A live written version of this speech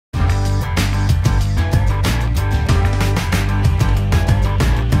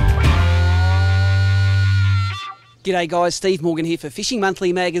G'day guys, Steve Morgan here for Fishing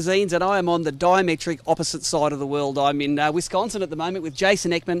Monthly magazines, and I am on the diametric opposite side of the world. I'm in Wisconsin at the moment with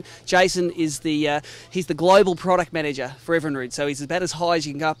Jason Eckman. Jason is he's the global product manager for Evinrude, so he's about as high as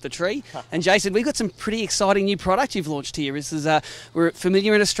you can go up the tree. And Jason, we've got some pretty exciting new product you've launched here. This is we're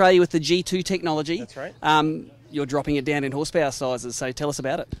familiar in Australia with the G2 technology. That's right. You're dropping it down in horsepower sizes, so tell us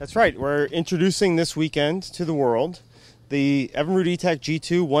about it. That's right. We're introducing this weekend to the world the Evinrude Etec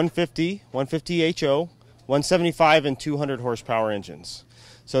G2 150, 150 HO, 175 and 200 horsepower engines.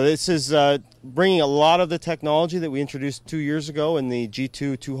 So this is bringing a lot of the technology that we introduced 2 years ago in the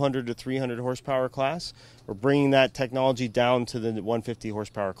G2 200 to 300 horsepower class. We're bringing that technology down to the 150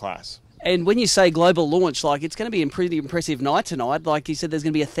 horsepower class. And when you say global launch, like, it's going to be a pretty impressive night tonight. Like you said, there's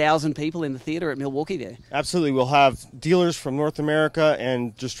going to be 1,000 people in the theatre at Milwaukee there. Absolutely. We'll have dealers from North America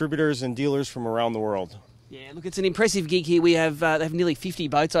and distributors and dealers from around the world. Yeah, look, it's an impressive gig here. We have, they have nearly 50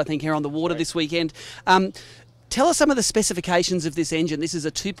 boats, I think, here on the water this weekend. Tell us some of the specifications of this engine. This is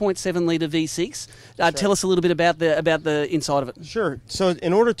a 2.7 litre V6. Tell us a little bit about the inside of it. Sure. So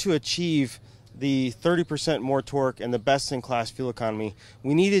in order to achieve the 30% more torque and the best-in-class fuel economy,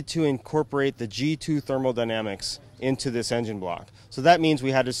 we needed to incorporate the G2 thermodynamics into this engine block. So that means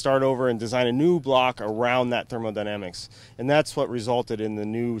we had to start over and design a new block around that thermodynamics. And that's what resulted in the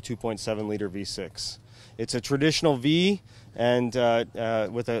new 2.7 litre V6. It's a traditional V and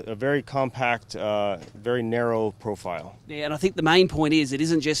with a very compact, very narrow profile. Yeah, and I think the main point is it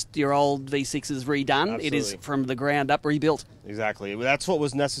isn't just your old V6s redone. Absolutely. It is from the ground up rebuilt. Exactly. That's what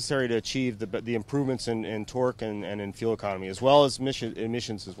was necessary to achieve the improvements in torque and in fuel economy, as well as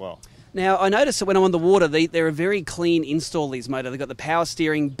emissions as well. Now, I noticed that when I'm on the water, they're a very clean install, these motor. They've got the power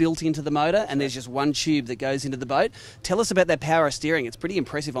steering built into the motor, and there's just one tube that goes into the boat. Tell us about that power steering. It's pretty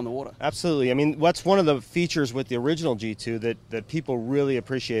impressive on the water. Absolutely. I mean, what's one of the features with the original G2 that people really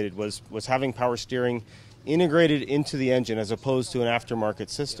appreciated was having power steering integrated into the engine as opposed to an aftermarket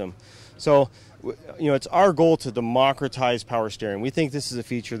system. So, you know, it's our goal to democratize power steering. We think this is a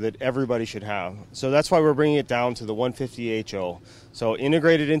feature that everybody should have. So that's why we're bringing it down to the 150 HO. So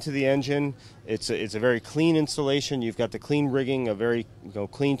integrated into the engine, it's a very clean installation. You've got the clean rigging, a very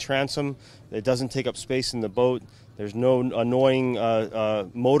clean transom. It doesn't take up space in the boat. There's no annoying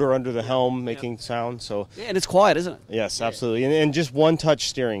motor under the helm making sound. So yeah, and it's quiet, isn't it? Yes, absolutely. And just one-touch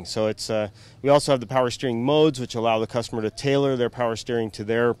steering. So it's we also have the power steering modes, which allow the customer to tailor their power steering to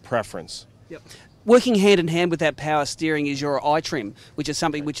their preference. Yep. Working hand in hand with that power steering is your iTrim, which is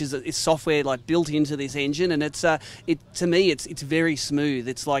something which is software like built into this engine, and it's to me it's very smooth.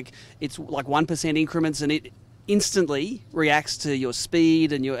 It's like 1% increments, and it instantly reacts to your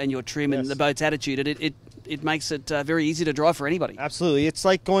speed and your trim and the boat's attitude, and it makes it very easy to drive for anybody. Absolutely. It's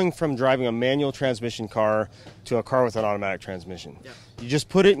like going from driving a manual transmission car to a car with an automatic transmission. Yep. You just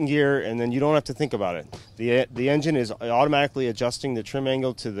put it in gear and then you don't have to think about it. The engine is automatically adjusting the trim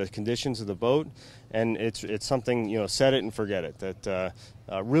angle to the conditions of the boat, and it's something, you know, set it and forget it, that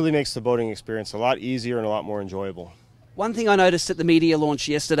really makes the boating experience a lot easier and a lot more enjoyable. One thing I noticed at the media launch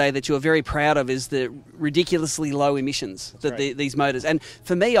yesterday that you were very proud of is the ridiculously low emissions that these motors. And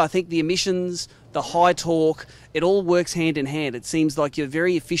for me, I think the emissions, the high torque, it all works hand in hand. It seems like you're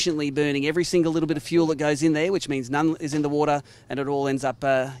very efficiently burning every single little bit of fuel that goes in there, which means none is in the water, and it all ends up,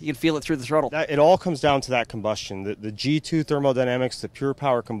 you can feel it through the throttle. It all comes down to that combustion, the G2 thermodynamics, the pure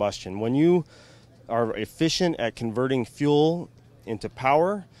power combustion. When you are efficient at converting fuel into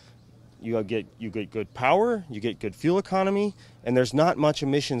power, you get good power, you get good fuel economy, and there's not much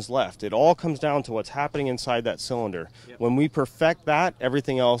emissions left. It all comes down to what's happening inside that cylinder. Yep. When we perfect that,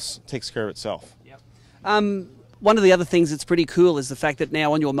 everything else takes care of itself. Yep. One of the other things that's pretty cool is the fact that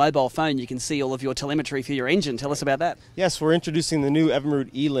now on your mobile phone you can see all of your telemetry for your engine. Tell us about that. Yes, we're introducing the new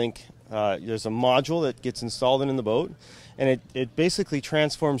Evinrude E-Link. There's a module that gets installed in the boat, and it basically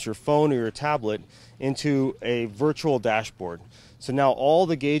transforms your phone or your tablet into a virtual dashboard. So now all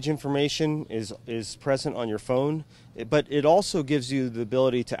the gauge information is present on your phone, but it also gives you the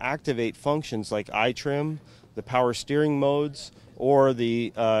ability to activate functions like iTrim, the power steering modes, or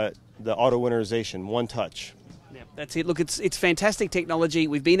the auto winterization, one touch. Yeah, that's it. Look, it's fantastic technology.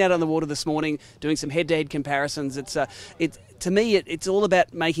 We've been out on the water this morning doing some head-to-head comparisons. To me, it's all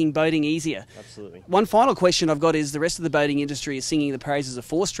about making boating easier. Absolutely. One final question I've got is the rest of the boating industry is singing the praises of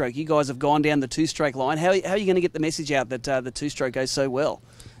four-stroke. You guys have gone down the two-stroke line. How are you going to get the message out that the two-stroke goes so well?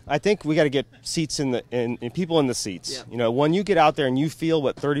 I think we got to get seats in people in the seats. Yeah. You know, when you get out there and you feel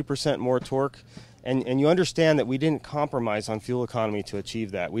what 30% more torque, and you understand that we didn't compromise on fuel economy to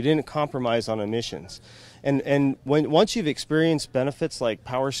achieve that. We didn't compromise on emissions. And once you've experienced benefits like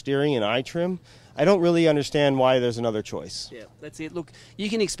power steering and iTrim, I don't really understand why there's another choice. Yeah, that's it. Look, you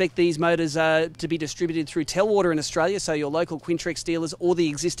can expect these motors to be distributed through Telwater in Australia, so your local Quintrex dealers or the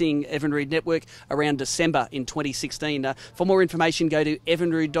existing Evinride network around December in 2016. For more information, go to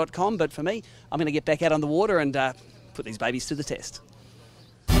evinrude.com. But for me, I'm going to get back out on the water and put these babies to the test.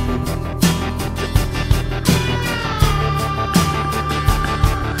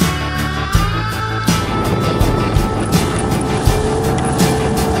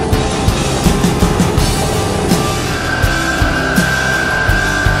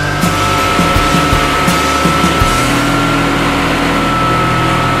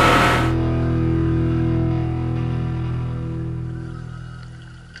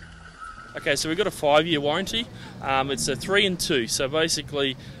 Okay, so we've got a 5-year warranty. It's a 3 and 2, so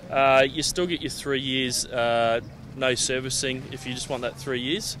basically you still get your 3 years no servicing if you just want that 3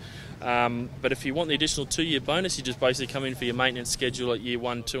 years. But if you want the additional 2-year bonus, you just basically come in for your maintenance schedule at year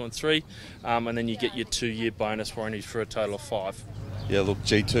 1, 2 and 3, and then you get your 2-year bonus warranty for a total of 5. Yeah, look,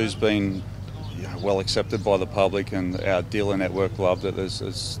 G2's been well accepted by the public, and our dealer network loved it.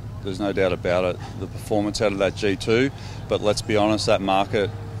 There's no doubt about it, the performance out of that G2, but let's be honest, that market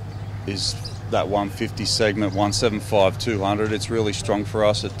is that 150 segment, 175, 200. It's really strong for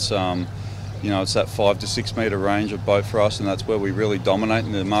us. It's it's that 5 to 6 metre range of boat for us, and that's where we really dominate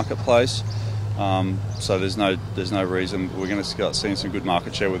in the marketplace. So there's no reason we're going to start seeing some good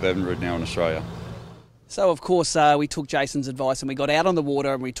market share with Evinrude now in Australia. So, of course, we took Jason's advice and we got out on the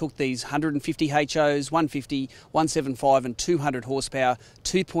water and we took these 150 HOs, 150, 175 and 200 horsepower,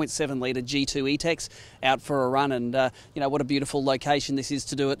 2.7 litre G2 Etecs out for a run. And, what a beautiful location this is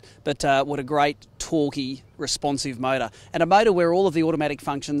to do it. But what a great, torquey, responsive motor. And a motor where all of the automatic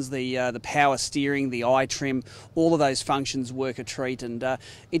functions, the power steering, the eye trim, all of those functions work a treat. And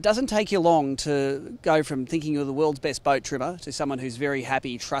it doesn't take you long to go from thinking you're the world's best boat trimmer to someone who's very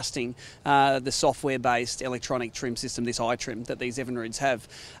happy, trusting the software-based electronic trim system, this eye trim that these Evinrudes have.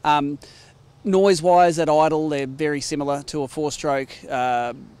 Noise-wise at idle, they're very similar to a 4-stroke.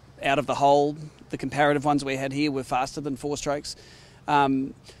 Out of the hole, the comparative ones we had here were faster than 4-strokes.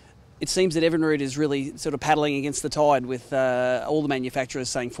 It seems that Evinrude is really sort of paddling against the tide with all the manufacturers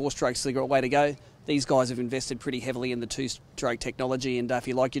saying 4-strokes is a great way to go. These guys have invested pretty heavily in the 2-stroke technology, and if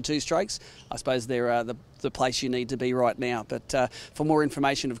you like your 2-strokes, I suppose they're the place you need to be right now. But for more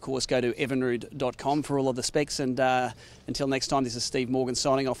information, of course, go to evinrude.com for all of the specs. And until next time, this is Steve Morgan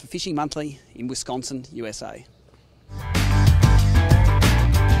signing off for Fishing Monthly in Wisconsin, USA.